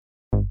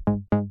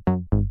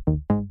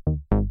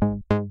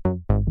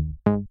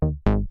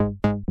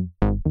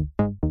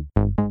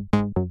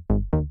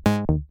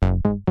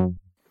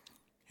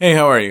Hey,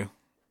 how are you?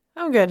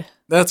 I'm good.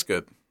 That's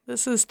good.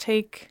 This is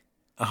take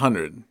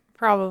 100.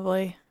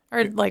 probably,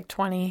 or like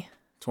 20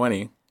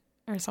 20.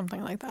 or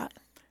something like that.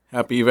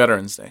 Happy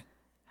Veterans Day.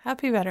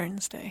 Happy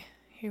Veterans Day.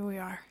 Here we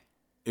are.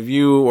 If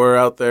you were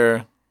out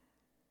there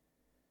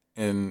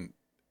in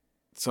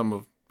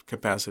some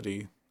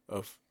capacity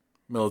of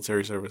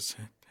military service,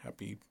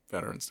 happy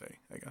Veterans Day,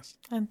 I guess.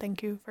 And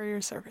thank you for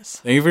your service.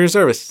 Thank you for your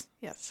service.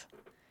 Yes.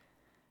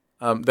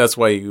 That's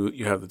why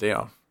you have the day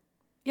off.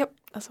 Yep.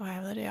 That's why I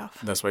have the day off.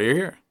 That's why you're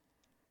here.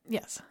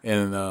 Yes.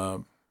 In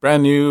a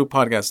brand new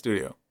podcast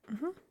studio.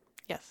 Mm-hmm.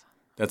 Yes.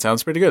 That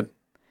sounds pretty good.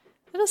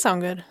 It does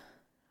sound good.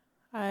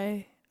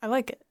 I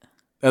like it.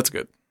 That's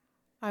good.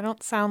 I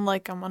don't sound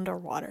like I'm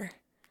underwater.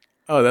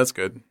 Oh, that's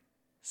good.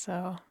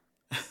 So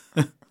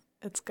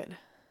it's good.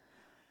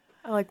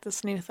 I like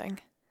this new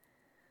thing.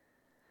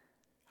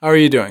 How are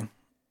you doing?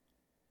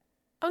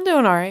 I'm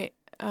doing all right.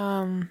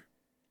 I'm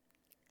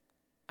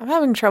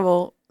having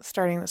trouble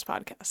starting this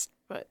podcast,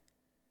 but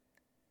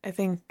I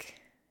think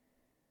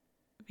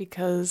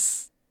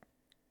because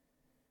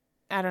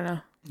I don't know.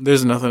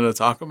 There's nothing to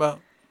talk about?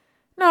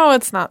 No,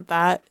 it's not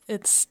that.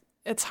 It's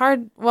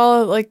hard.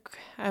 Well, like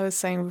I was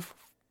saying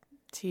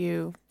to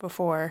you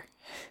before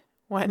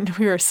when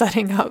we were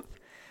setting up,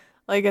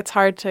 like it's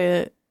hard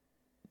to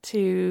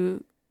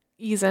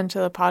ease into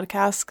the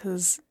podcast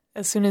because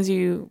as soon as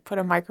you put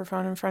a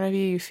microphone in front of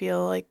you, you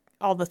feel like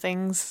all the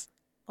things,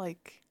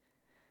 like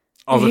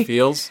all the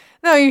feels?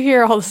 No, you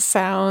hear all the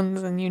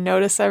sounds and you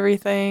notice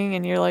everything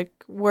and you're like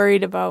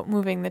worried about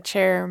moving the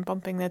chair and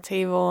bumping the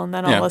table, and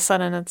then all of a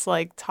sudden it's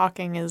like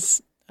talking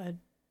is a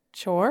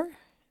chore.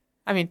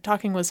 I mean,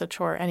 talking was a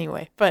chore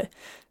anyway, but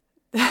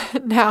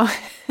now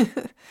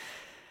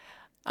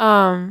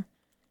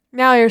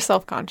now you're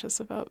self-conscious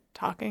about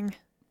talking.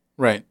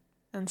 Right.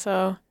 And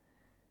so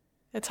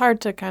it's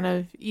hard to kind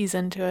of ease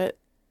into it.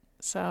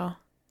 So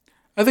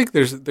I think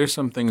there's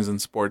some things in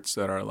sports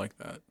that are like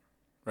that,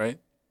 right?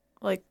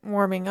 Like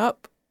warming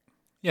up.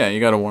 Yeah, you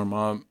got to warm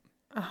up.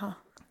 Uh-huh.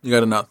 You got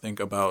to not think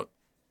about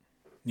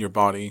your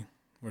body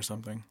or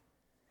something.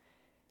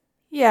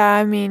 Yeah,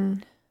 I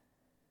mean,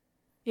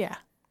 yeah.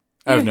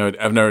 I've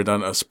never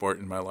done a sport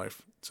in my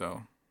life,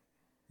 so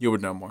you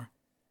would know more.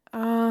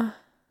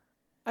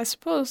 I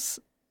suppose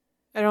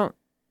I don't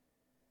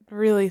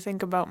really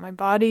think about my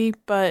body,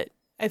 but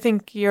I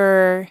think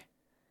you're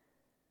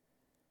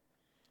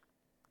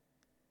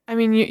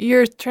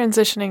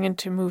transitioning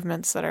into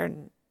movements that are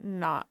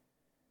not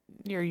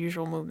your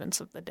usual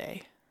movements of the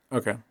day.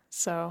 Okay.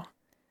 So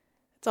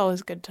it's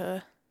always good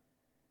to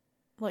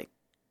like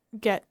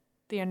get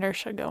the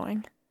inertia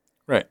going.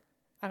 Right.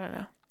 I don't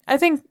know. I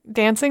think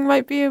dancing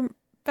might be a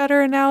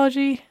better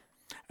analogy.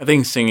 I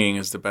think singing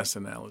is the best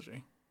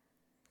analogy.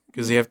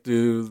 Because you have to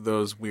do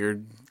those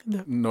weird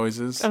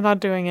noises. I'm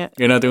not doing it.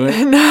 You're not doing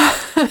it? No.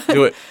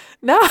 Do it.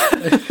 No.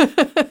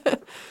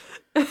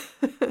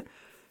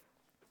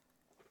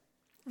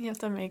 You have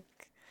to make...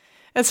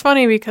 It's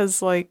funny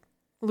because, like,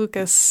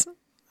 Lucas,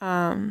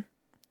 well,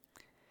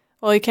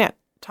 he can't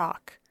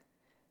talk.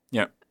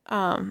 Yeah.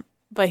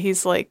 But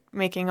he's, like,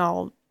 making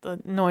all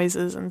the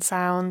noises and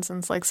sounds, and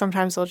it's like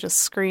sometimes he'll just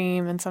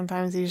scream, and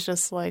sometimes he's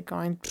just, like,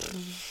 going...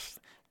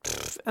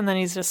 And then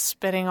he's just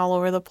spitting all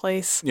over the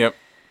place. Yep.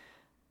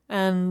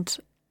 And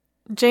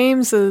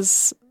James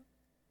is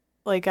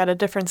like at a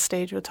different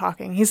stage with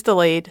talking. He's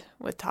delayed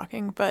with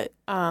talking, but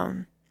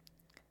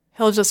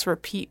he'll just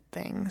repeat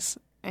things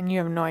and you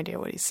have no idea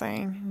what he's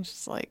saying. He's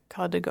just like,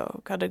 gotta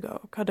go, gotta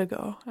go, gotta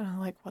go. And I'm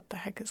like, what the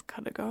heck is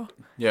gotta go?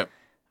 Yep.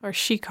 Or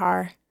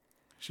she-car.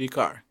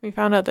 She-car. We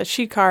found out that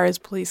she-car is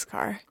police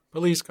car.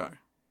 Police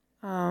car.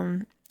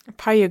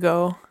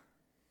 Payago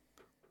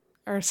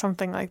or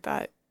something like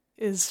that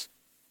is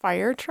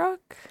fire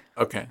truck.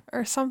 Okay.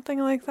 Or something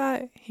like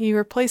that. He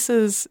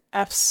replaces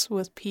F's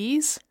with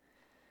P's.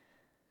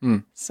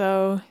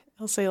 So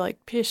he'll say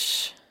like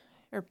pish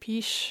or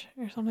peesh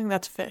or something.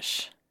 That's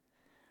fish.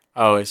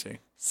 Oh, I see.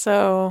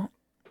 So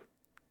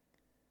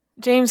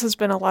James has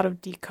been a lot of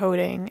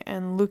decoding,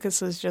 and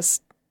Lucas is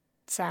just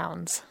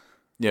sounds.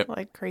 Yep.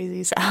 Like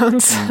crazy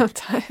sounds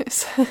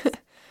sometimes.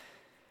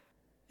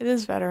 It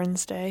is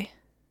Veterans Day.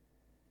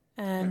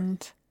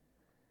 And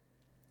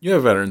you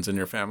have veterans in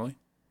your family?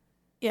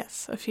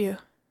 Yes, a few.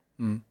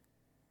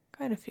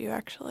 Quite a few,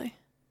 actually.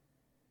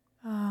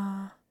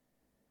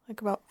 Like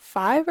about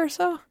 5 or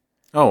so.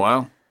 Oh,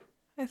 wow.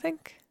 I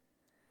think.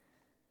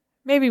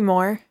 Maybe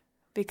more,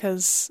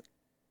 because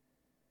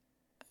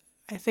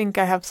I think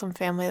I have some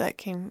family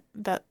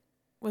that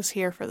was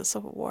here for the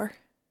Civil War.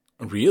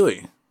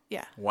 Really?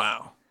 Yeah.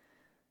 Wow.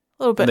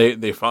 A little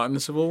bit. They fought in the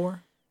Civil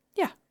War?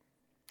 Yeah.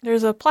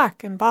 There's a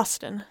plaque in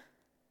Boston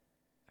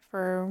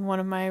for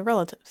one of my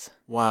relatives.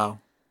 Wow.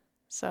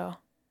 So.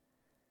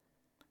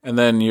 And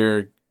then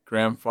your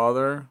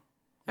grandfather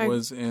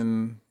was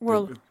in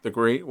the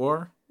Great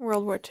War?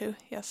 World War II,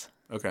 yes.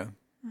 Okay.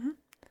 Mm-hmm.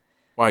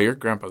 Wow, your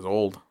grandpa's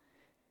old.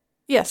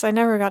 Yes, I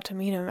never got to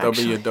meet him,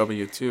 actually.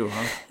 WW2,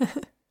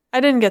 huh? I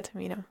didn't get to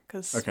meet him,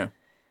 because okay.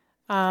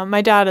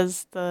 My dad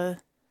is the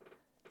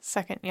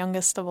second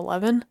youngest of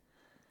 11.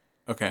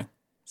 Okay.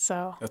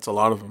 So, That's a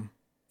lot of them.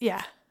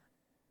 yeah.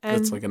 And,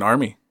 That's like an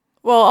army.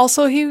 well,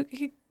 also,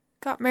 he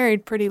got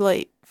married pretty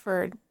late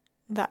for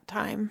that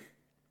time.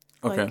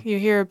 Okay. Like, you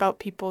hear about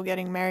people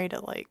getting married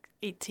at like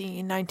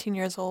 18, 19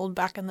 years old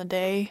back in the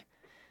day.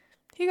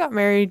 He got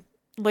married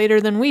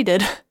later than we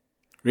did.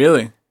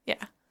 Really?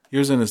 Yeah. He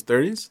was in his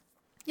 30s?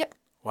 Yep.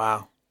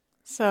 Wow.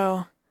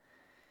 So,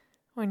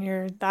 when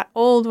you're that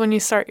old, when you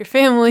start your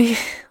family,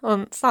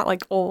 well, it's not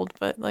like old,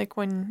 but like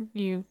when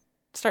you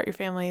start your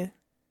family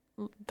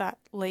that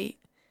late,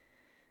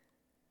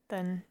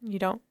 then you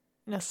don't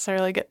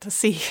necessarily get to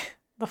see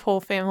the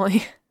whole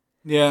family.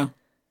 Yeah.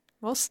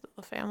 Most of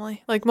the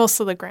family. Like most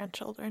of the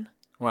grandchildren.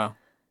 Wow.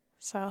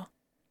 So,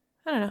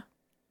 I don't know.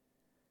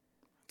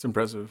 It's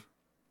impressive.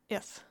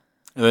 Yes.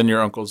 And then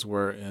your uncles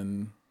were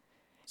in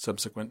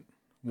subsequent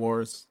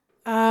wars?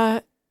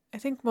 I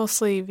think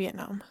mostly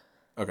Vietnam.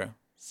 Okay.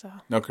 So,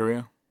 No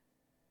Korea?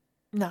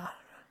 no.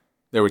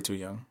 They were too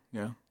young.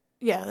 Yeah.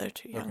 Yeah, they're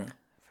too young Okay.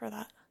 for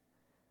that.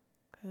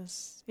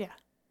 Because, yeah.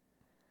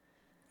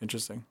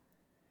 Interesting.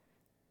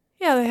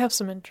 Yeah, they have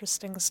some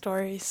interesting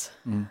stories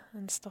Mm.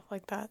 and stuff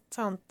like that.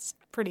 Sounds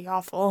pretty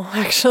awful,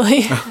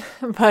 actually.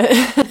 But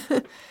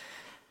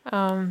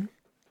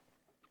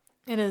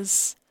it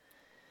is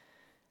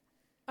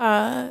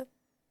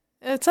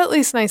it's at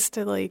least nice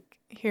to like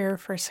hear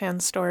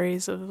firsthand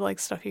stories of like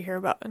stuff you hear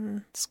about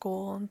in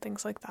school and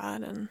things like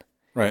that, and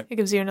Right. it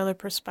gives you another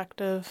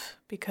perspective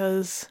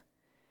because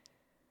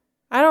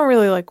I don't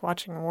really like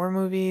watching war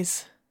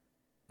movies.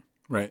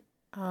 Right.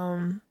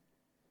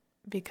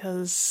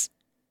 Because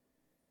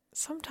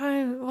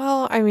sometimes,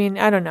 well, I mean,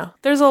 I don't know.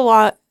 There's a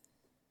lot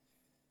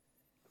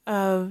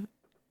of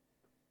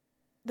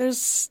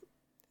there's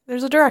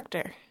a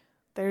director.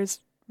 There's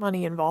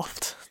money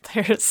involved.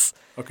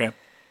 Okay.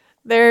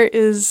 There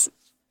is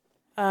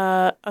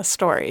a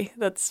story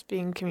that's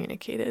being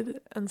communicated,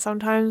 and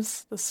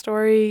sometimes the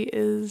story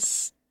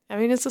is, I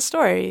mean, it's a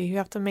story. You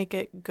have to make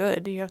it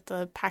good. You have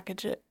to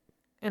package it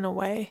in a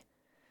way.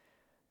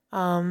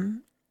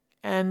 And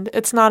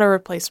it's not a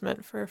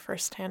replacement for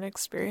first-hand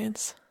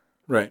experience.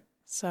 Right.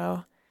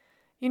 So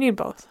you need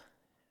both.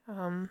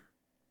 And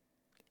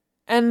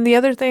the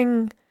other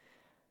thing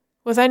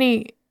with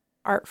any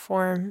art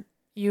form,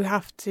 you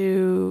have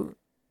to,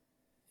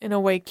 in a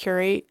way,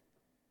 curate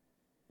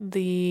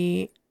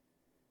the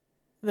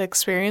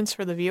experience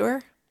for the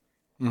viewer.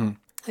 Mm-hmm.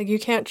 Like, you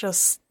can't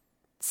just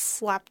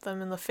slap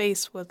them in the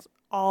face with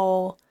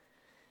all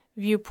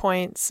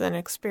viewpoints and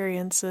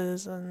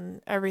experiences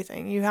and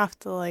everything. You have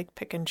to, like,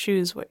 pick and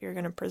choose what you're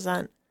going to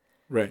present.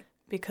 Right.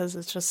 Because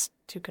it's just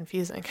too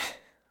confusing.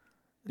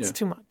 It's Yeah.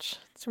 too much.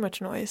 It's too much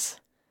noise.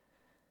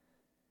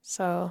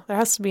 So there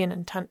has to be an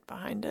intent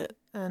behind it,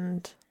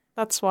 and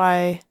that's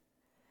why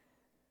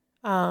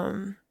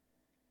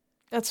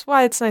it's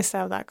nice to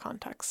have that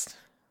context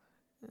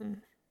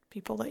and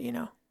people that you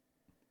know.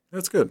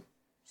 That's good.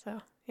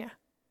 So yeah,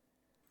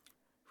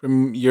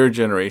 From your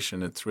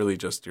generation, it's really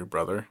just your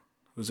brother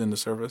who's in the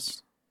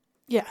service?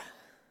 yeah.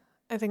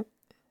 I think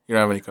You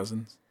don't have any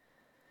cousins?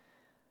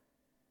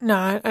 no,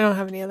 I don't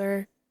have any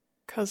other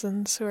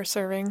cousins who are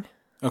serving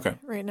Okay.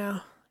 right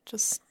now.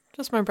 Just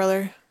my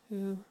brother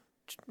who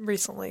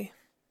recently.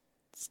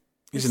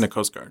 He's in the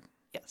Coast Guard.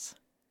 Yes.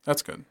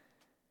 That's good.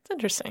 It's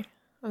interesting.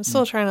 I'm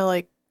still trying to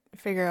like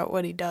figure out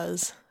what he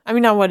does. I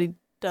mean, not what he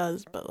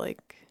does, but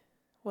like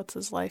what's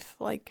his life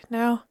like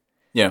now.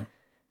 Yeah.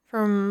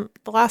 From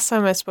the last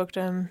time I spoke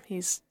to him,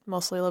 he's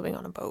mostly living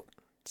on a boat.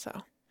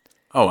 So,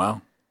 Oh,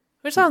 wow.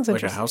 which sounds Like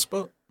interesting. a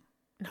houseboat?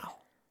 No,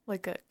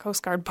 like a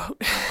Coast Guard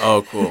boat.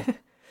 Oh, cool.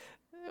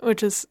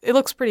 Which is, it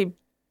looks pretty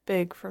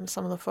big from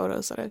some of the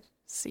photos that I've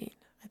seen,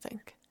 I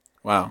think.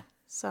 Wow.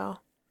 So,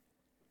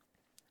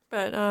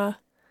 but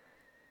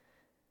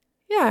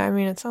yeah, I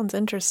mean, it sounds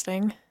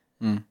interesting.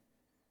 Mm.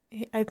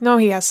 I know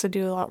he has to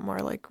do a lot more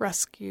like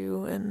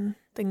rescue and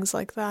things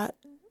like that.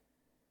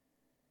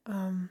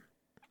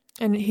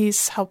 And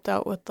he's helped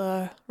out with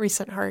the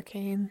recent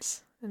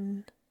hurricanes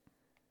in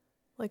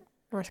like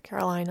North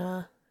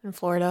Carolina and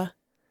Florida.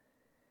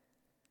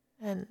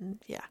 And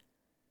yeah,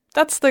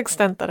 that's the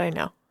extent that I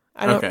know.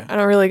 I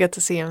don't really get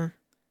to see him.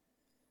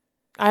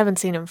 I haven't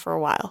seen him for a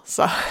while,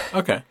 so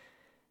Okay.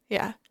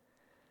 yeah.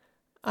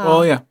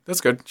 Well, yeah,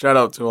 that's good. Shout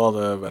out to all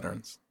the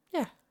veterans.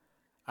 Yeah.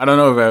 I don't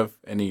know if I have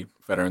any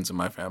veterans in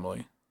my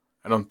family.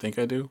 I don't think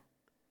I do.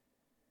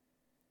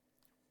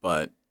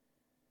 But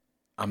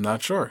I'm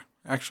not sure,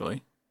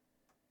 actually.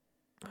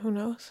 Who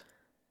knows?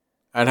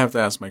 I'd have to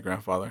ask my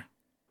grandfather.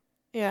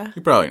 Yeah. He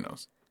probably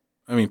knows.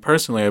 I mean,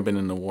 personally, I've been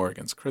in the war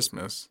against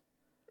Christmas.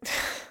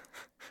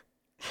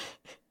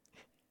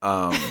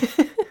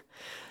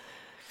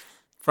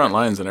 Front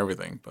lines and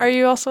everything. But, Are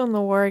you also in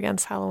the war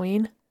against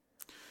Halloween?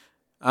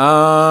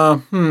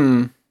 yes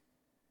and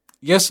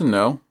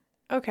no.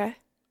 Okay.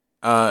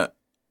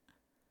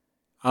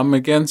 I'm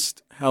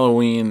against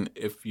Halloween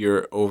if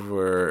you're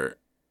over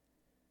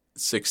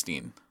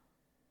 16.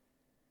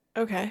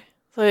 Okay.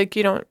 So, like,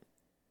 you don't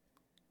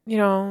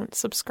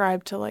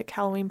subscribe to like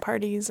Halloween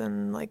parties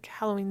and like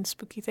Halloween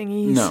spooky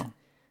thingies? No.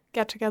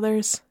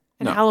 Get-togethers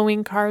and No.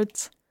 Halloween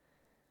cards?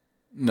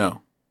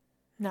 No.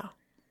 No.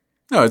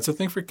 No, it's a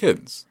thing for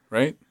kids,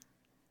 right?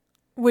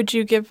 Would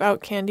you give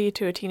out candy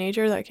to a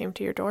teenager that came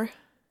to your door?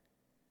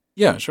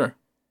 Yeah, sure.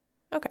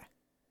 Okay.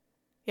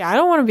 Yeah, I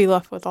don't want to be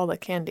left with all the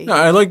candy. No,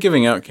 I like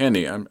giving out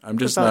candy. I'm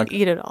just I'll not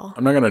eat it all.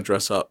 I'm not gonna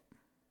dress up.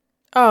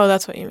 Oh,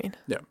 that's what you mean.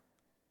 Yeah.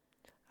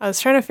 I was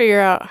trying to figure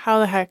out how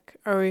the heck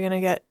are we going to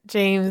get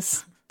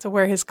James to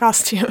wear his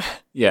costume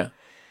Yeah.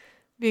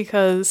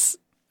 because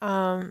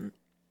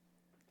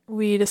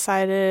we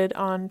decided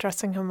on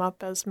dressing him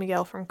up as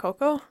Miguel from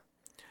Coco.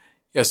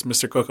 Yes,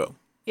 Mr. Coco.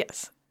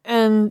 Yes.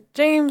 And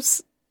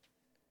James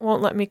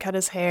won't let me cut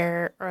his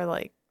hair or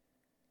like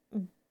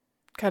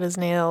cut his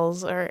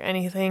nails or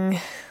anything.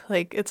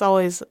 Like it's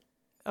always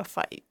a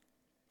fight.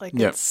 Like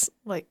Yep. It's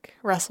like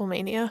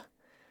WrestleMania.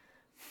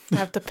 I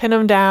have to pin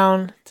him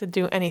down to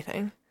do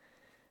anything.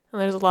 And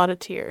there's a lot of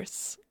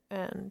tears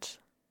and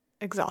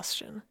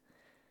exhaustion.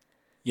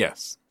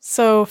 Yes.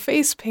 So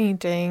face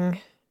painting,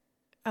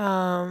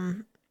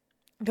 because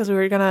we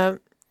were gonna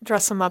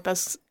dress him up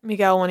as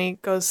Miguel when he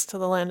goes to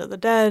the land of the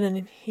dead,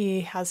 and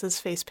he has his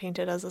face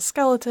painted as a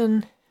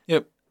skeleton.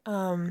 Yep.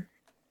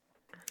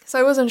 So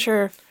I wasn't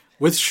sure if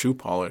With shoe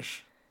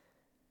polish.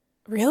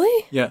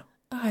 really. Yeah.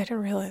 Oh, I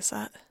didn't realize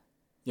that.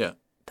 Yeah.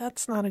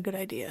 That's not a good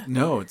idea.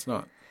 No, it's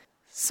not.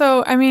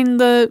 So I mean,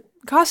 the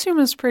costume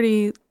is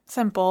pretty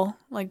simple,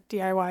 like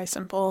DIY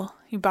simple.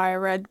 You buy a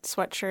red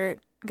sweatshirt,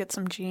 get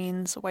some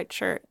jeans, a white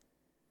shirt.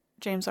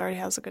 James already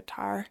has a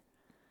guitar.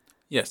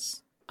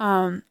 Yes.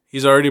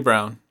 He's already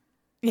brown.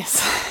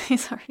 Yes,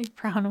 he's already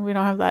brown and we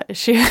don't have that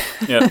issue.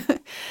 Yeah.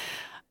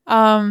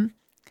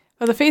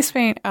 But the face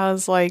paint, I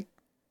was like,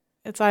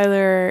 it's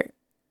either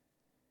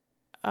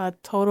a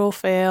total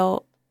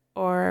fail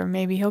or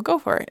maybe he'll go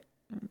for it.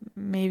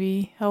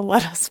 Maybe he'll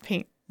let us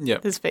paint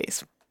Yep. his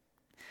face.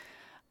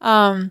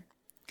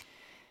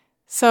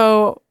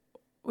 So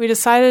we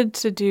decided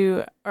to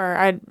do, or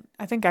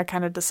I think I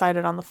kind of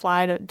decided on the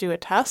fly to do a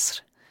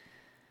test.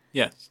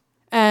 Yes.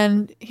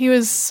 And he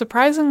was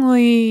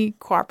surprisingly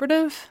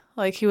cooperative.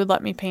 Like, he would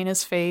let me paint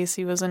his face.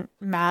 He wasn't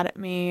mad at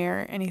me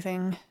or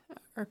anything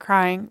or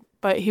crying,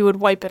 but he would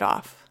wipe it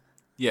off.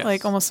 Yes.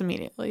 Like, almost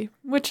immediately,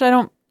 which I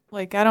don't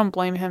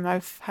blame him.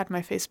 I've had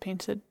my face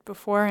painted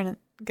before and it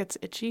gets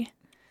itchy.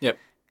 Yep.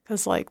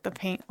 Because, like, the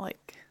paint,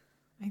 like,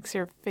 makes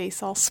your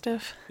face all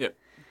stiff. Yep.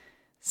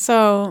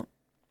 So,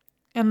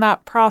 in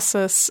that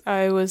process,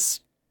 I was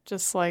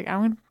just like,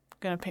 I'm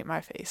going to paint my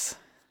face.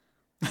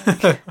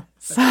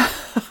 So,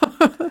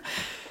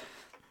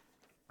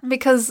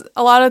 because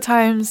a lot of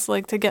times,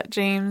 like, to get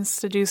James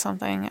to do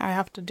something, I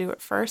have to do it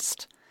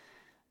first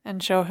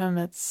and show him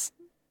it's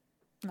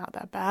not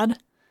that bad.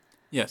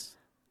 Yes.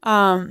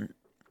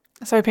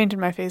 So I painted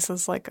my face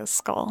as like a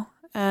skull,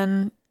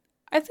 and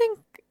I think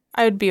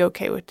I'd be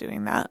okay with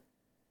doing that.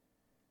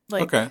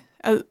 Like, Okay.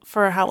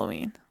 For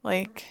Halloween.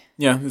 Like,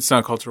 Yeah, it's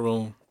not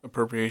cultural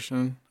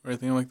appropriation or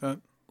anything like that.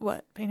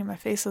 what? Painting my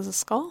face as a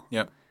skull?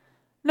 Yep.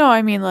 No,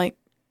 I mean, like,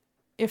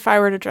 if I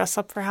were to dress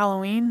up for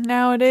Halloween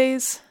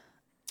nowadays,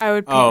 I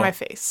would paint my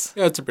face.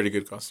 Yeah, it's a pretty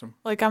good costume.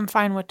 Like, I'm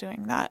fine with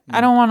doing that. Mm.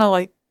 I don't want to,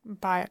 like,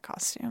 buy a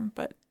costume,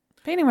 but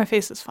painting my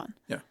face is fun.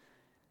 Yeah.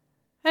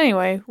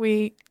 Anyway,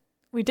 we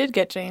did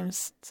get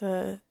James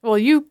to... Well,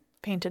 you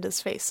painted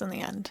his face in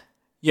the end.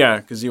 Yeah,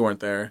 because you weren't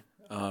there.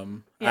 I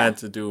Yeah. had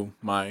to do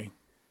my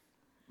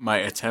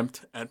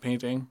attempt at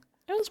painting.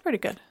 It was pretty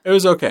good. It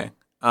was okay.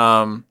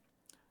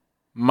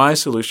 My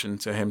solution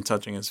to him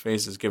touching his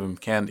face is give him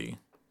candy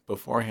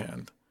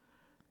beforehand.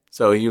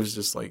 So he was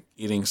just like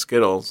eating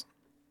Skittles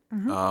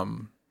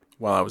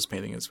while I was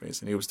painting his face,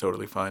 and he was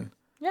totally fine.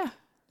 Yeah.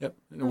 Yep,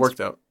 it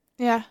worked out.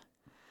 Yeah.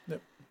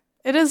 Yep.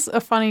 It is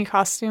a funny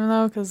costume,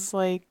 though, because,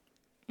 like,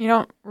 you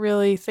don't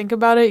really think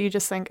about it. You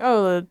just think,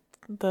 oh,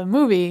 the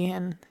movie,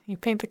 and you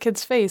paint the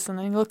kid's face, and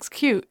then he looks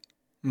cute.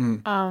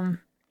 Mm.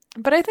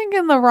 But I think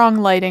in the wrong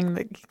lighting,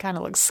 that he kind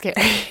of looks scary.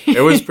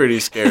 It was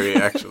pretty scary,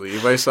 actually.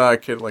 If I saw a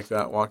kid like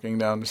that walking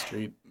down the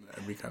street,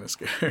 I'd be kind of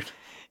scared.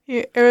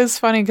 It was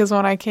funny because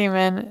when I came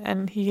in,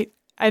 and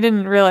I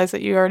didn't realize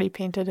that you already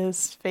painted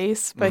his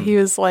face, but he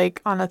was like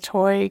on a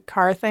toy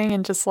car thing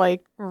and just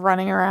like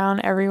running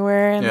around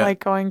everywhere and like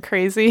going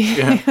crazy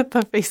with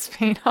the face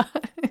paint on.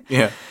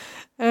 Yeah.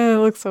 And it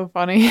looks so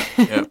funny.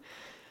 Yeah.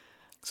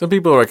 Some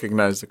people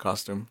recognize the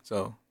costume,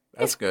 so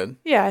that's good.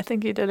 Yeah, I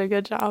think you did a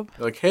good job.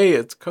 They're like, hey,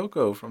 it's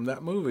Coco from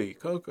that movie,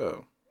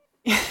 Coco.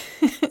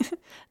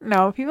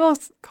 No, people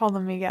call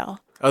him Miguel.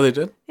 Oh, they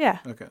did? Yeah,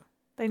 Okay.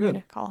 they Good.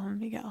 need to call him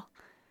Miguel.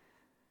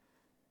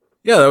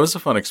 Yeah, that was a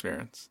fun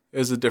experience. It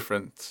was a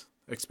different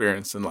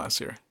experience than last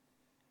year.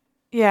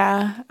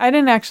 Yeah, I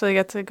didn't actually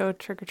get to go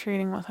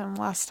trick-or-treating with him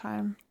last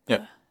time.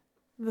 Yep.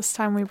 This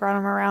time we brought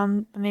him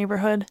around the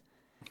neighborhood.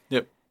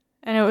 Yep.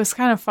 And it was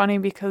kind of funny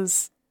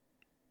because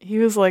he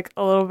was like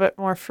a little bit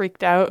more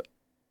freaked out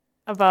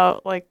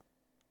about like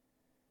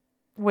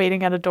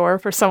waiting at a door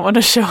for someone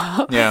to show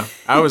up. Yeah,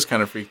 I was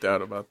kind of freaked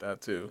out about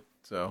that too,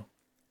 so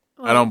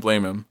I don't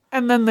blame him.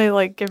 And then they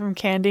like give him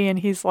candy and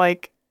he's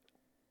like,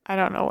 I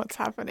don't know what's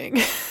happening.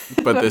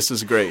 But this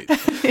is great.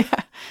 Yeah.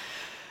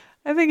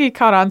 I think he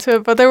caught on to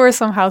it, but there were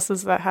some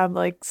houses that had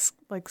like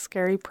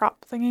scary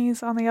prop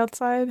thingies on the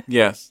outside,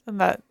 Yes. and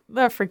that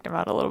freaked him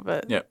out a little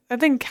bit. Yeah. I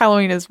think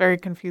Halloween is very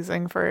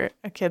confusing for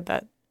a kid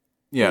that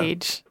Yeah.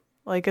 age.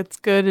 Like it's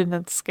good and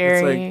it's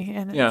scary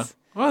and Yeah. it's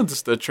Well,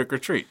 just a trick or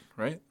treat,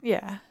 right?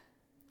 yeah.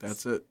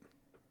 That's it.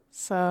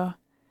 So,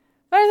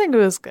 but I think it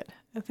was good.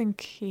 I think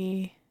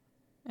he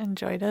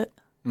enjoyed it,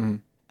 Hmm.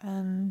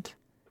 and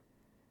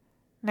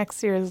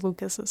next year is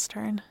Lucas's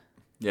turn.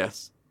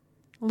 Yes.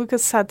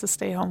 Lucas had to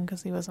stay home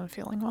because he wasn't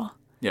feeling well.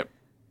 Yep.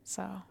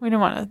 So we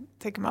didn't want to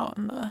take him out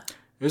in the.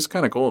 It was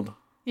kind of cold.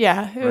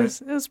 Yeah, it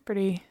Right. was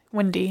pretty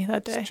windy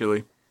that day. It's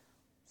chilly.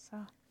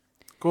 So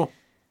Cool.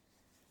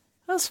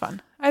 that was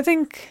fun. I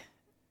think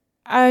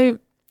I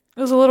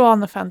was a little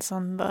on the fence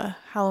on the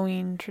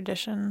Halloween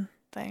tradition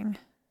thing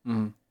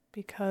Hmm.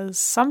 because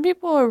some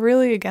people are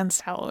really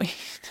against Halloween.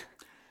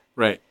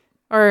 Right.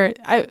 Or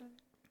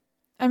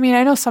I mean,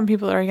 I know some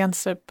people are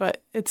against it,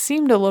 but it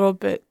seemed a little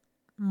bit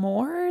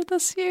more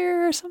this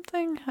year or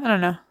something. I don't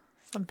know.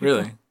 Some people.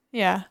 Really?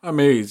 Yeah.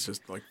 Maybe it's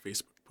just like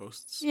Facebook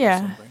posts. Yeah.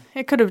 Or something.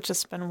 It could have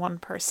just been one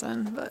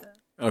person, but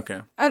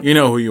Okay. I- You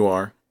know who you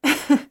are.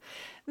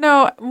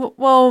 no.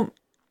 Well,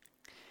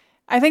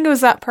 I think it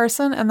was that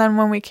person, and then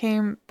when we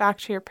came back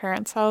to your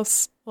parents'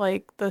 house,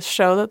 like the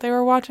show that they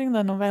were watching,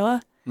 the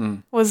novela,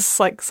 Mm. was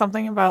like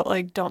something about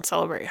like don't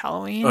celebrate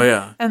Halloween. Oh,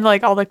 yeah. And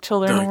like all the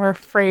children Like, were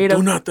afraid Do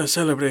of, not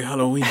celebrate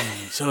Halloween.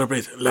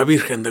 Celebrate La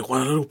Virgen de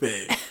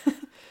Guadalupe.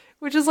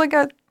 which is like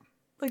a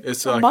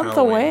It's a like month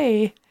Halloween.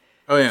 away.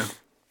 Oh, yeah.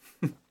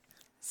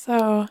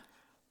 So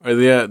Or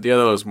Dia de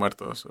los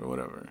Muertos or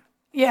whatever.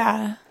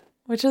 yeah,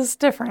 which is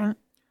different.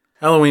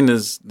 Halloween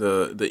is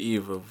the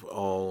eve of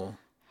All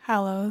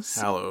Hallows.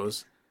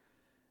 Hallows.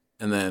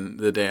 And then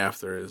the day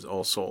after is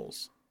All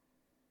Souls.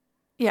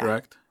 Yeah.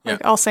 Correct?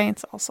 Like All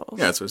Saints, All Souls.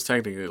 Yeah, so it's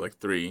technically like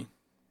three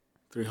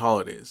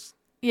holidays.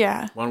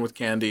 Yeah. One with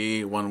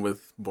candy, one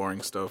with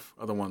boring stuff,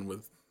 other one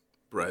with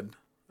bread,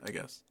 I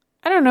guess.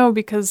 I don't know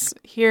because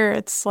here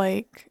it's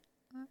like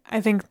I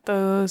think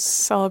those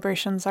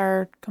celebrations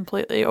are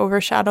completely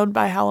overshadowed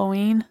by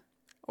Halloween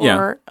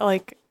or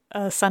like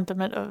a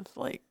sentiment of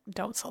like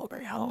don't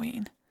celebrate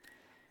Halloween.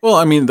 Well,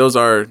 I mean, those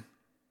are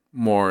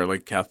more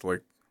like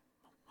Catholic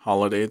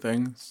holiday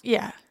things.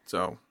 Yeah.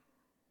 So,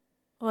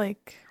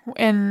 Like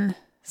in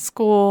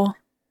school,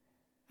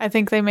 I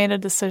think they made a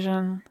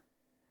decision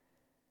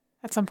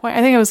at some point.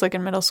 I think it was like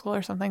in middle school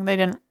or something. They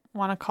didn't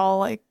want to call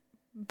like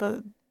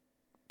the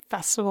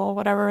festival,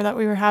 whatever that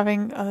we were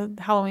having, a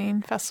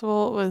Halloween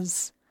festival. It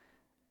was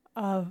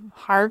a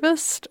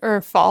harvest or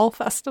fall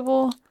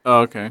festival. oh,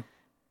 okay.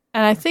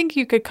 And I think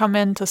you could come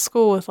into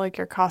school with like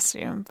your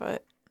costume,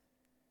 but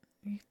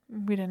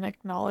we didn't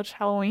acknowledge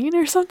Halloween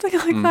or something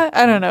like that.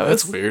 I don't know.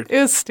 That's it was, weird. It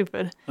was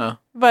stupid. Huh.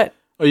 But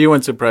Oh, you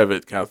went to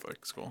private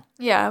Catholic school.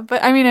 yeah,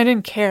 but I mean, I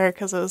didn't care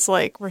because it was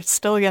like we're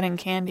still getting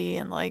candy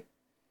and like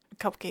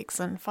cupcakes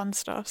and fun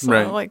stuff. So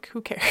Right. like,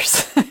 who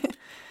cares?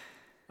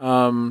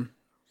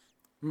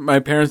 My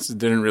parents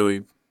didn't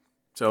really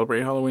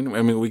celebrate Halloween.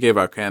 I mean, we gave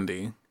out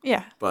candy,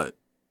 Yeah, but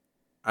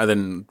I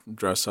didn't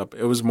dress up.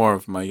 It was more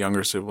of my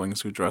younger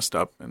siblings who dressed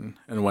up and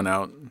went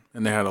out,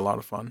 and they had a lot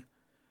of fun.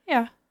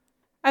 yeah.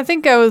 I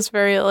think I was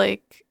very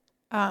like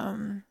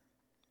I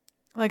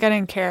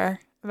didn't care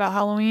about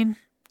Halloween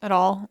at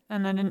all,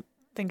 and I didn't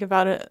think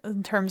about it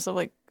in terms of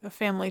like a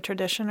family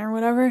tradition or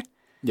whatever.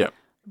 Yeah.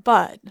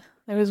 But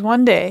there was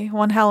one day,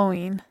 one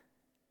Halloween,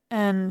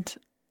 and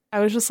I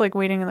was just like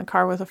waiting in the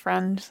car with a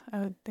friend. I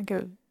would think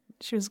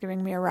she was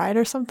giving me a ride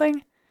or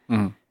something.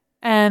 Mhm.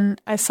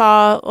 And I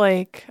saw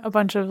like a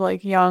bunch of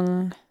like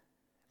young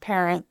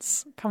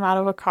parents come out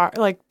of a car,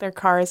 like their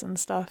cars and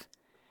stuff.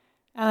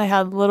 And they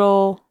had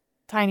little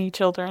tiny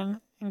children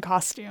in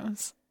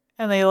costumes.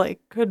 And they like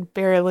could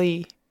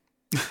barely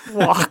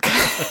walk.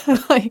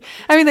 Like,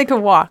 I mean, they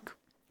could walk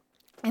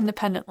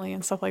independently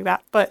and stuff like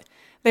that. But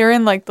they were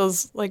in like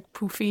those like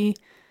poofy,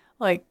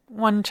 like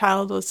one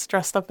child was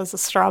dressed up as a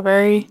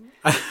strawberry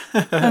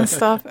and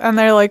stuff. And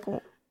they're like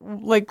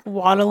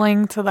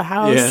waddling to the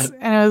house. Yeah.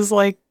 And it was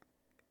like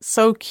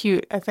so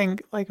cute. I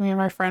think like me and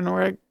my friend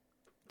were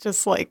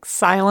just like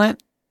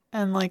silent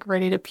and like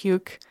ready to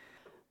puke.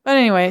 But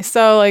anyway,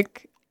 so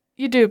like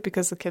you do it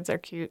because the kids are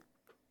cute.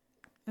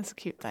 It's a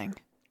cute thing.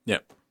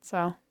 Yep.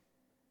 So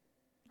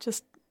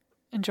just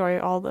enjoy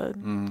all the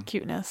Mm,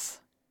 cuteness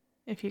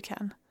if you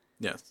can.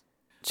 yes.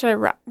 Should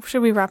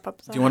we wrap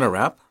up? Do you want to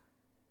rap?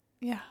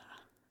 Yeah. Are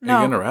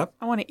No. you gonna rap?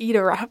 I want to eat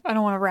a wrap. I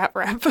don't want to rap.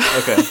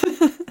 Okay.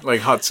 Like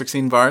hot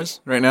 16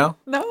 bars right now?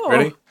 No.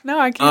 Ready? No,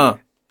 I can't.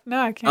 No,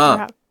 I can't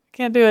rap.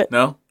 Can't do it.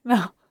 No?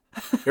 No.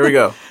 Here we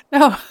go.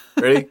 No.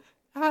 Ready?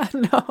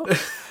 No.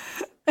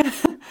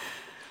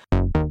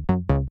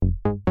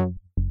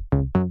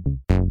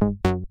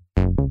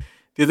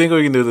 Do you think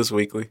we can do this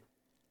weekly?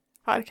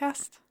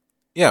 Podcast?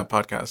 Yeah,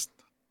 podcast.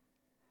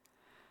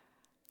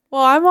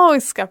 Well, I'm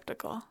always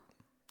skeptical.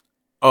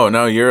 Oh,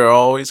 no, you're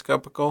always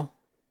skeptical?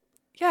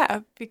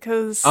 Yeah,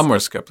 because I'm more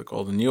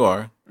skeptical than you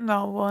are.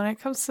 no, well, when it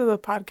comes to the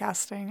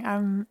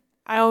podcasting,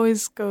 I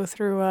always go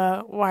through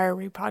why are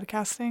we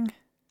podcasting?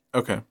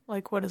 Okay.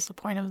 Like, what is the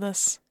point of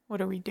this?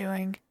 What are we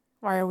doing?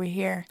 Why are we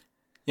here?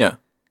 Yeah.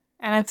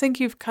 And I think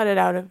you've cut it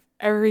out of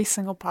every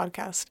single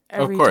podcast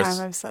every course.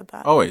 time I've said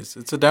that. Always.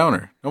 It's a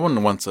downer. No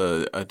one wants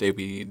a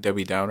Debbie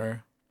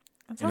Downer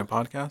It's in a not-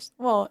 podcast.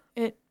 Well,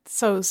 it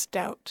sows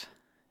doubt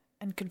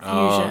and confusion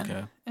Oh,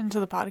 okay. into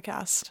the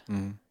podcast.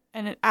 Mm.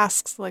 And it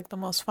asks like the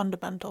most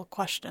fundamental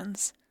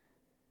questions.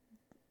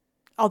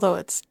 Although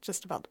it's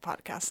just about the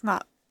podcast,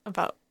 not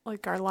about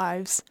like our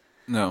lives.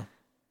 No.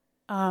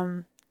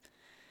 I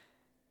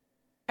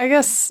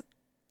guess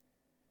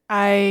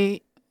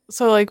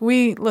so like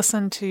we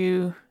listen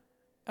to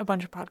a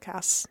bunch of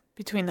podcasts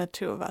between the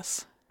two of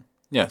us.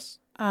 Yes.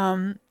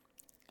 I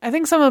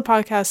think some of the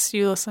podcasts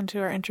you listen to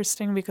are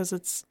interesting because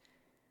it's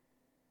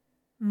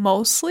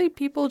mostly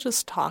people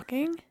just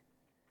talking.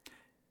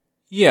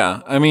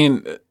 Yeah. I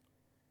mean,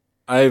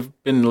 I've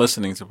been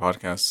listening to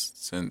podcasts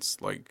since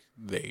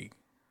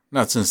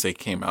not since they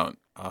came out,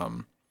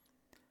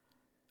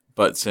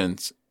 but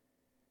since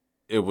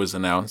it was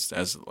announced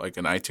as like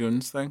an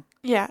iTunes thing.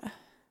 Yeah.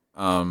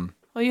 Um,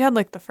 Well, you had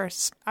like the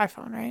first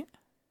iPhone, right?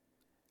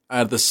 I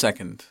had the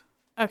second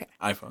Okay.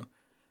 iPhone.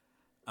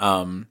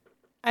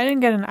 I didn't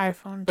get an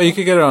iPhone. But you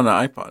could get it on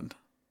an iPod.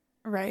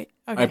 Right.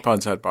 Okay.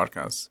 iPods had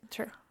podcasts.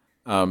 True.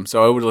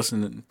 So I would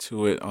listen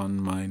to it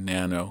on my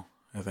Nano,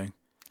 I think.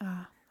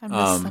 I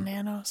miss the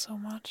Nano so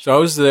much. So I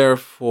was there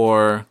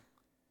for,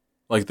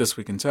 like, This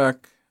Week in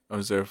Tech. I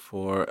was there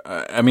for,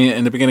 I mean,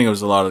 in the beginning, it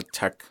was a lot of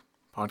tech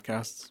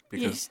podcasts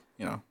because,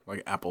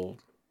 like Apple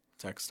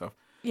tech stuff.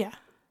 Yeah.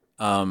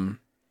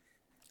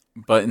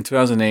 But in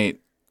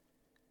 2008,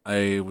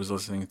 I was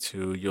listening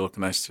to You Look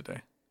Nice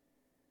Today.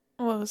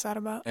 What was that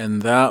about?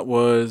 And that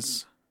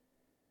was,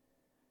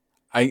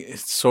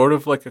 it's sort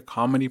of like a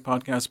comedy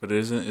podcast, but it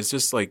isn't. It's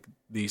just like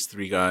these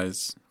three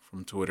guys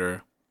from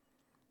Twitter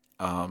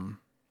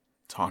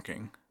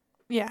talking.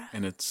 Yeah.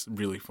 And it's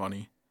really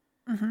funny.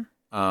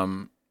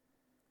 Mm-hmm.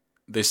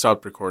 They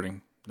stopped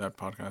recording that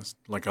podcast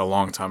like a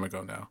long time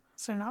ago now.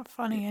 So not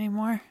funny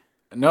anymore.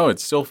 No,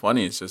 it's still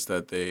funny. It's just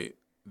that they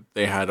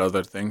had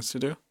other things to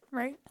do.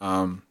 Right.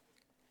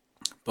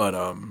 But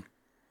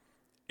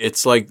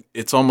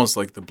it's almost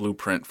like the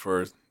blueprint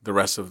for the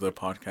rest of the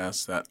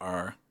podcasts that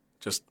are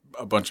just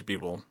a bunch of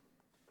people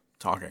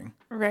talking.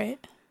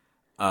 Right.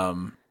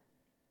 Well,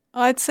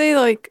 I'd say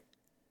like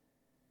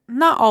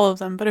not all of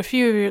them, but a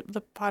few of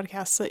the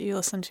podcasts that you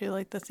listen to,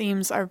 like the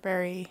themes are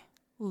very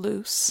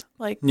loose.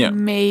 Like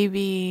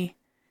maybe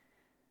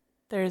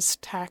there's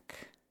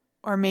tech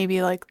or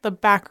maybe like the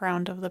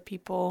background of the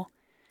people.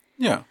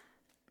 Yeah.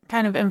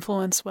 Kind of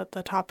influence what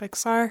the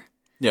topics are.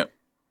 Yeah.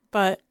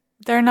 But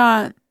they're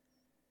not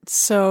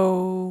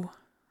so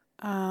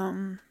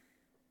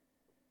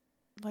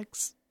like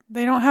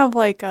they don't have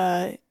like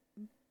a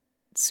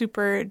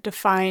super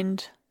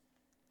defined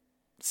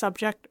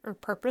subject or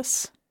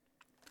purpose.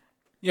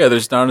 Yeah,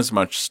 there's not as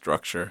much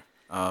structure.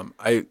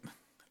 I've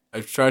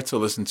tried to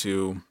listen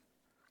to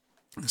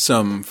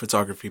some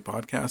photography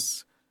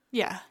podcasts.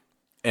 Yeah.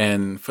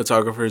 And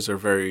photographers are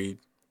very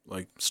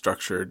like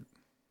structured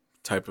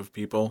type of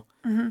people.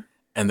 Mm-hmm.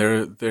 And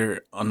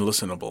they're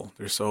unlistenable.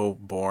 They're so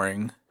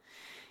boring.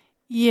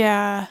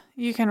 Yeah,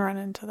 you can run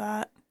into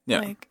that. Yeah.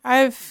 Like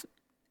I've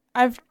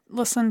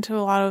listened to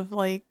a lot of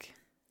like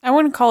I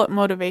wouldn't call it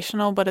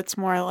motivational, but it's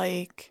more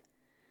like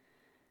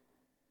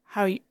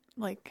how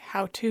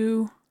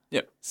to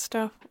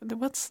stuff.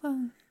 What's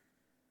the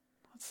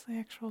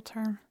actual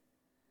term?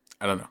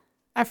 I don't know.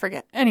 I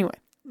forget. Anyway,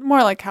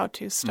 more like how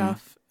to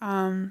stuff.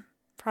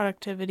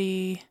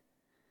 Productivity.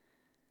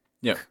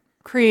 Yeah.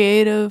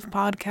 Creative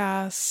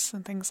podcasts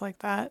and things like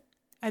that.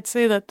 I'd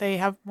say that they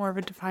have more of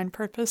a defined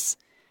purpose.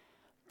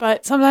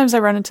 But sometimes I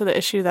run into the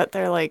issue that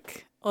they're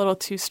like a little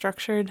too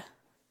structured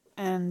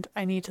and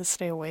I need to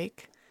stay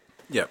awake.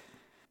 Yeah.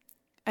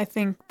 I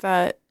think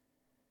that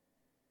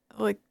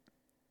like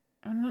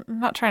I'm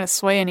not trying to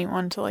sway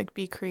anyone to like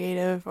be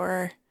creative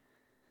or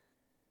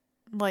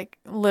like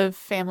live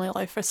family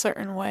life a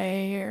certain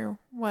way or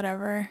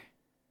whatever.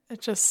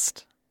 It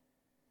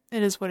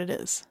is what it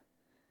is.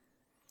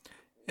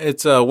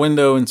 It's a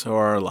window into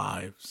our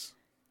lives.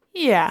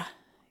 Yeah.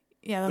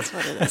 Yeah, that's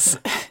what it is.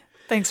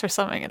 Thanks for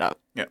summing it up.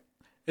 Yeah.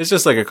 It's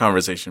just like a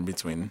conversation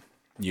between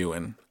you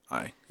and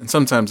I. And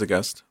sometimes a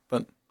guest,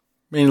 but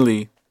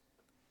mainly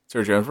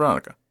Sergio and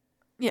Veronica.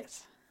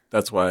 Yes.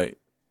 That's why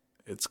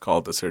it's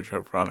called the Sergio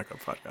and Veronica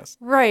podcast.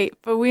 Right,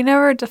 but we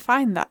never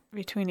defined that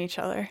between each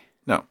other.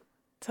 No.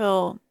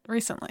 Till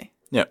recently.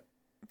 Yeah.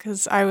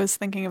 Because I was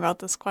thinking about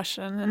this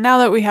question. And now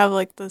that we have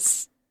like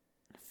this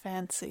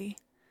fancy,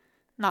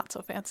 not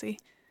so fancy,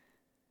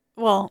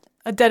 well,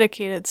 a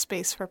dedicated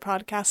space for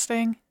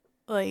podcasting,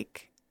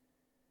 like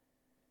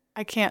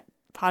I can't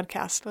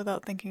podcast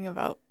without thinking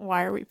about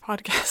why are we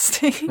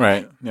podcasting?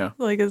 Right, yeah.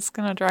 Like it's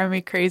going to drive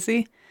me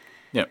crazy.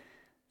 Yeah.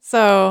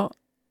 So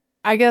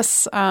I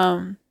guess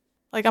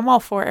like I'm all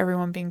for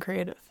everyone being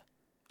creative.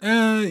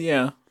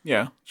 Yeah,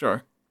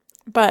 sure.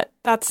 But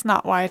that's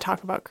not why I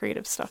talk about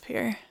creative stuff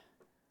here.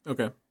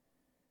 Okay.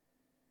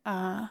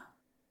 I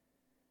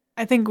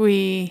think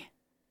we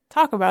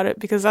talk about it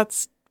because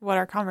that's what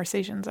our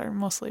conversations are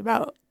mostly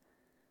about.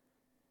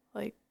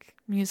 Like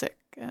music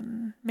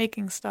and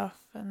making stuff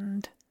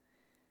and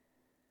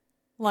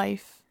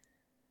life,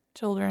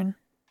 children.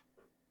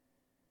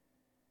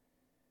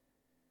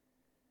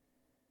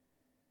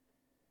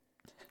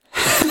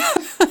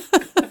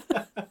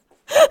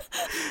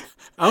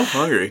 I'm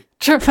hungry.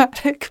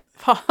 Dramatic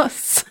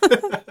pause.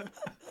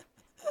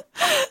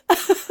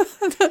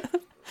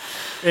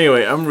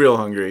 Anyway, I'm real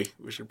hungry.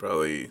 We should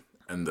probably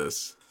end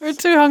this. We're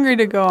too hungry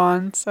to go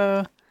on,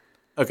 so...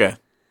 Okay.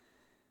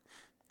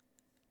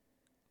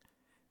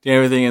 Do you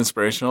have anything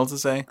inspirational to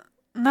say?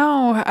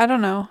 No, I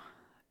don't know.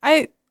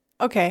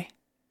 Okay.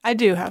 I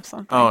do have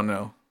something. Oh,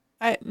 no.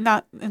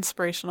 Not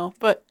inspirational,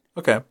 but...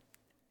 Okay.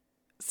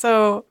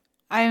 So,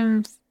 I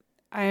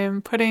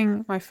am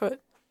putting my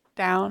foot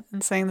down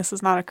and saying this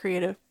is not a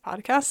creative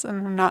podcast,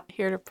 and I'm not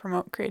here to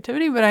promote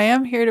creativity, but I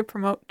am here to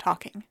promote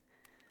talking.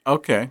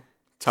 Okay.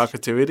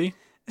 Talkativity?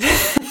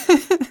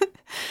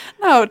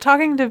 No,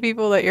 talking to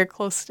people that you're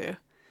close to.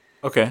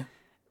 Okay.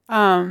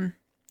 I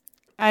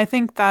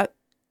think that's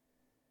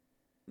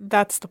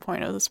the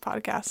point of this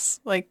podcast.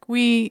 Like,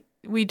 we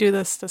do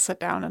this to sit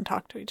down and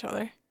talk to each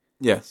other.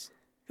 Yes.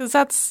 Because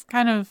that's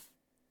kind of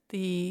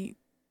the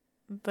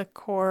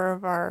core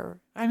of our...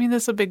 I mean,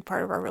 that's a big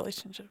part of our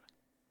relationship.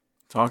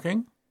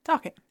 Talking?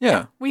 Talking.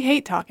 Yeah. We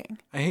hate talking.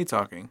 I hate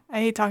talking.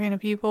 I hate talking to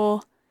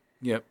people.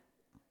 Yep.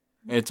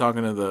 I hate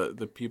talking to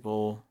the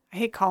people I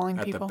hate calling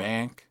at people. the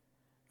bank.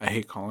 I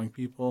hate calling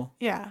people.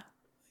 Yeah.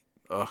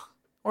 Ugh.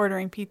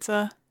 Ordering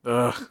pizza.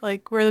 Ugh.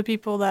 Like, we're the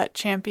people that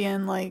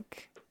champion,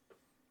 like,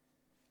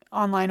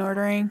 online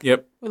ordering.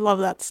 Yep. We love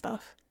that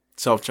stuff.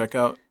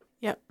 Self-checkout.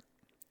 Yep.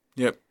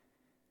 Yep.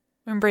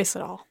 We embrace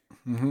it all.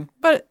 Mm-hmm.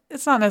 But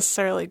it's not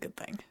necessarily a good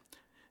thing.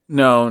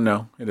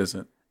 No, it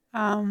isn't.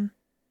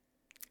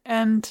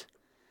 And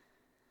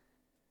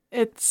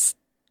it's,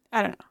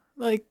 I don't know,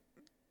 like,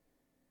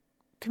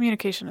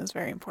 communication is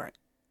very important.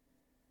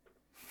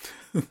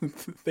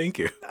 Thank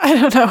you. I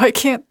don't know, I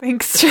can't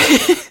think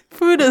straight.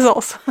 Food is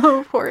also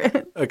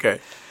important. Okay.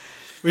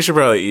 We should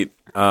probably eat.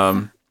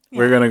 We're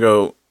going to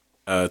go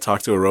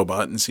talk to a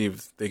robot and see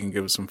if they can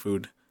give us some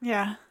food.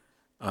 Yeah.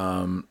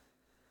 You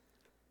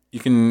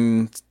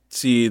can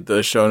see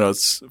the show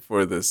notes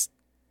for this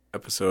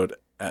episode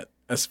at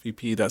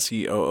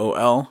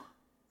svp.cool.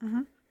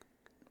 Mm-hmm.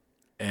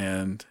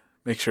 And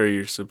make sure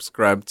you're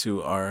subscribed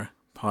to our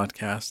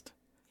podcast.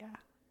 Yeah.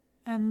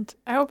 And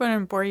I hope I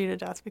didn't bore you to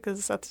death,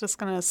 because that's just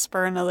going to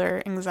spur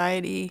another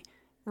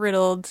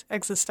anxiety-riddled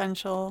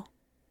existential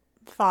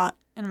thought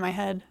in my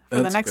head for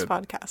the That's next good.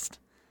 podcast.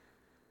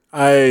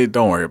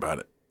 Don't worry about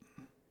it.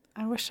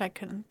 I wish I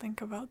couldn't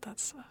think about that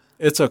stuff.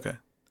 It's okay.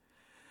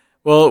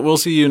 Well, we'll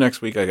see you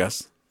next week, I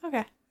guess.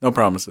 Okay. No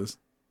promises.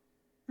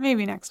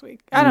 Maybe next week.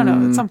 I don't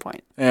know. At some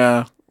point.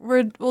 Yeah.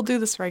 We'll do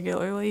this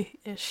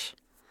regularly-ish.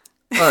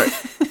 All right.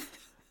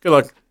 Good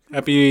luck.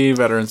 Happy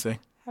Veterans Day.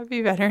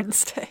 Happy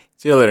Veterans Day.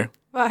 See you later.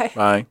 Bye.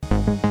 Bye.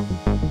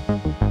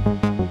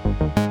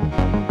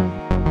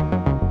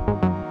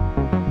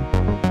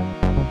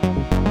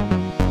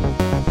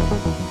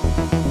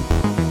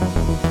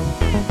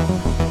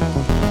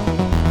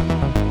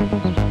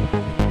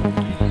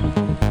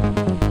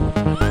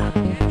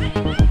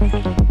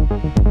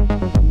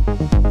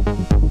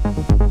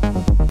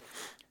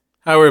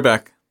 Hi, we're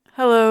back.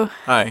 Hello.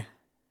 Hi.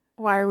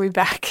 Why are we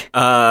back?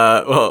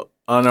 Well,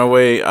 on our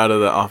way out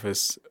of the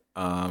office.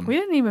 We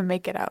didn't even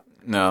make it out.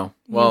 No.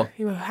 Well,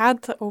 You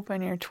had to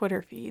open your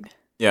Twitter feed.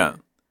 yeah.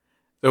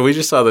 So we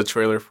just saw the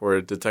trailer for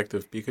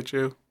Detective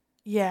Pikachu,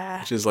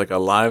 Yeah. which is like a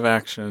live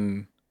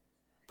action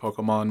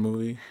Pokemon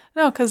movie.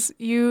 No, because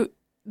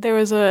there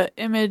was a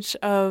image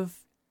of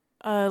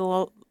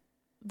a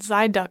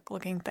Psyduck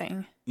looking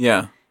thing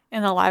Yeah.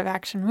 in a live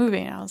action movie,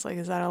 and I was like,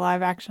 is that a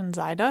live action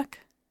Psyduck?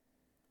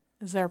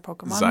 Is there a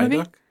Pokemon movie?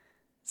 Psyduck?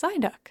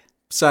 Psyduck.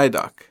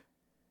 Psyduck.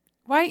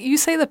 Why? You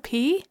say the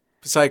P?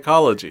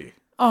 Psychology.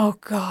 Oh,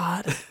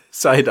 God.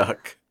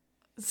 Psyduck.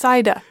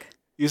 Psyduck.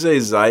 You say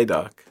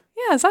Zyduck.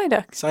 Yeah,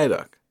 Psyduck.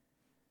 Psyduck.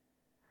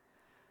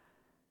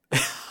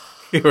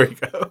 Here we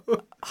go.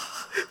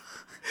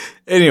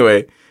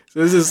 Anyway, so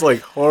this is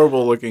like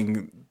horrible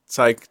looking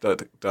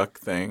Psyduck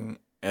thing,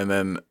 and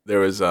then there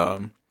was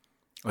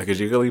like a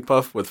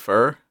Jigglypuff with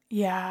fur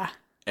Yeah.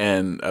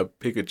 and a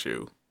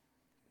Pikachu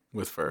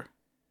with fur.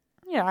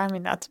 Yeah, I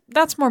mean,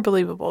 that's more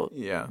believable.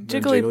 Yeah, than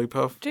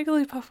Jigglypuff.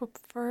 Jigglypuff. Jigglypuff with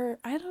fur.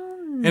 I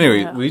don't know.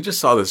 Anyway, we just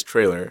saw this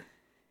trailer.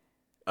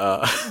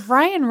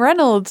 Ryan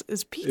Reynolds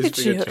is Is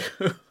Pikachu.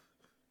 Pikachu.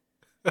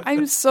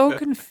 I'm so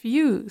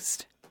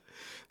confused.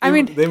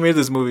 They made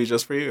this movie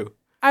just for you.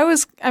 I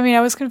was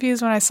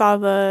confused when I saw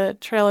the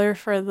trailer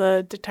for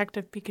the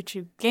Detective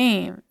Pikachu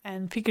game,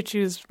 and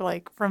Pikachu's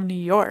like from New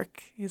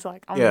York. He's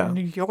like, I'm Yeah. from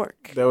New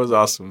York. That was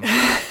awesome.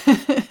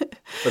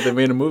 But they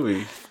made a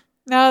movie.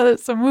 No,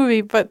 it's a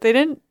movie, but they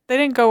didn't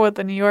go with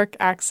the New York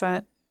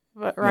accent.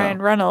 But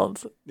Ryan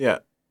Reynolds Yeah.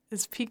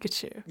 is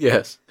Pikachu.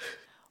 Yes.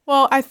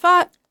 Well, I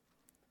thought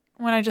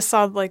when I just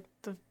saw like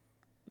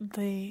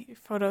the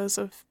photos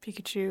of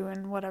Pikachu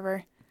and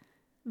whatever,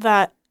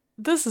 that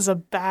this is a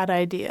bad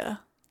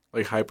idea.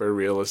 Like hyper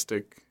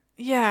realistic.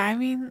 Yeah, I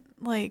mean,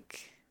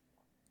 like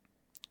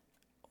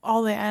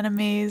all the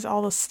animes,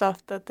 all the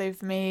stuff that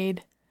they've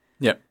made.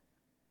 Yeah.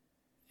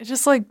 It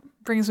just like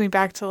brings me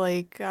back to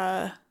like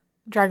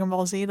Dragon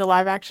Ball Z, the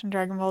live action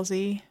Dragon Ball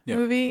Z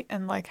movie,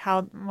 and like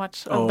how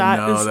much of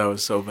that is that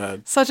was so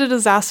bad. such a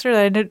disaster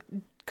that I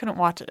couldn't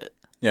watch it.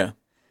 Yeah.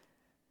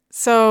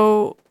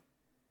 So,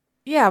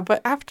 yeah,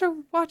 but after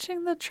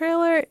watching the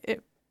trailer,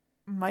 it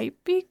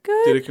might be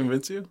good. Did it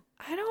convince you?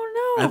 I don't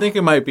know. I think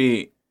it might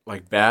be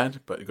like bad,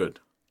 but good.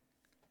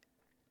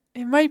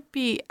 It might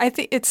be. I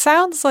think it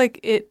sounds like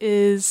it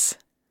is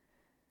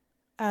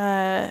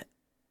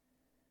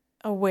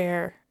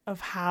aware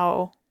of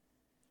how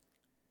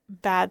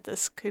bad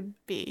this could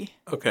be.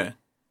 Okay.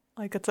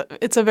 Like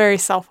it's a very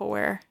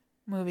self-aware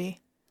movie.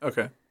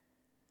 Okay.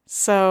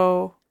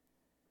 So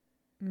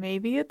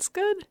maybe it's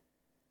good.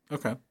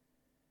 Okay.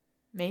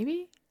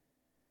 Maybe.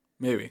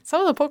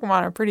 Some of the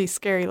Pokemon are pretty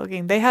scary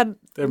looking. They're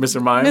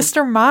Mr. Mime?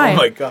 Mr. Mime. Oh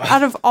my god.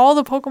 Out of all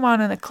the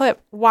Pokemon in the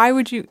clip, I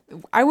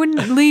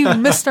wouldn't leave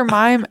Mr.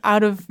 Mime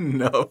out of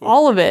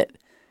all of it.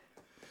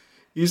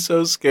 He's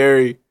so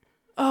scary.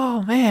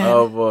 Oh man.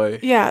 Oh boy.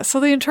 Yeah, so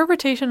the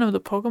interpretation of the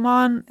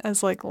Pokemon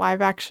as like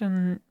live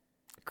action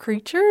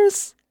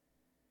creatures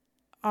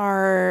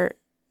are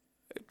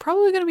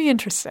probably going to be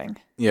interesting.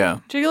 Yeah.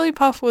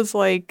 Jigglypuff was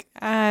like,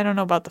 I don't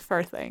know about the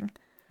fur thing.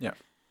 Yeah.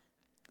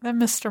 Then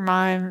Mr.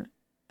 Mime,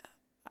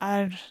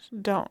 I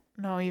don't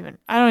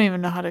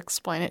even know how to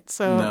explain it.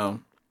 So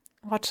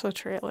watch the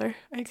trailer,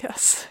 I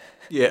guess.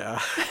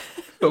 Yeah.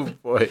 Oh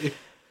boy.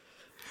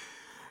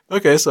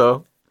 Okay,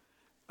 so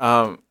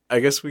I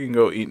guess we can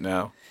go eat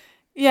now.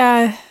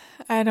 Yeah,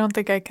 I don't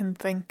think I can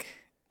think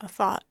a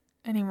thought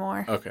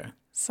anymore. Okay.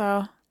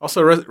 So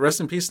also rest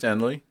in peace, Stan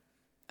Lee.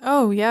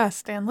 Oh yeah,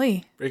 Stan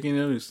Lee. Breaking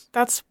news.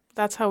 That's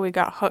how we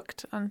got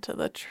hooked onto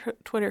the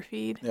Twitter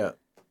feed. Yeah.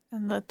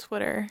 And the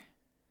Twitter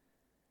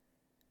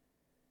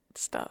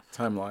stuff.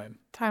 Timeline.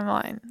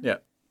 Yeah.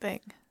 Thing.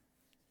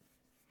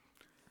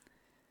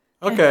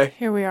 Okay. And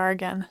here we are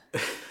again.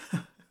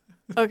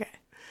 Okay.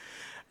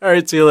 All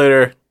right. See you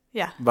later.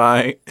 Yeah.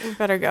 Bye. We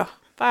better go.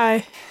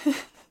 Bye.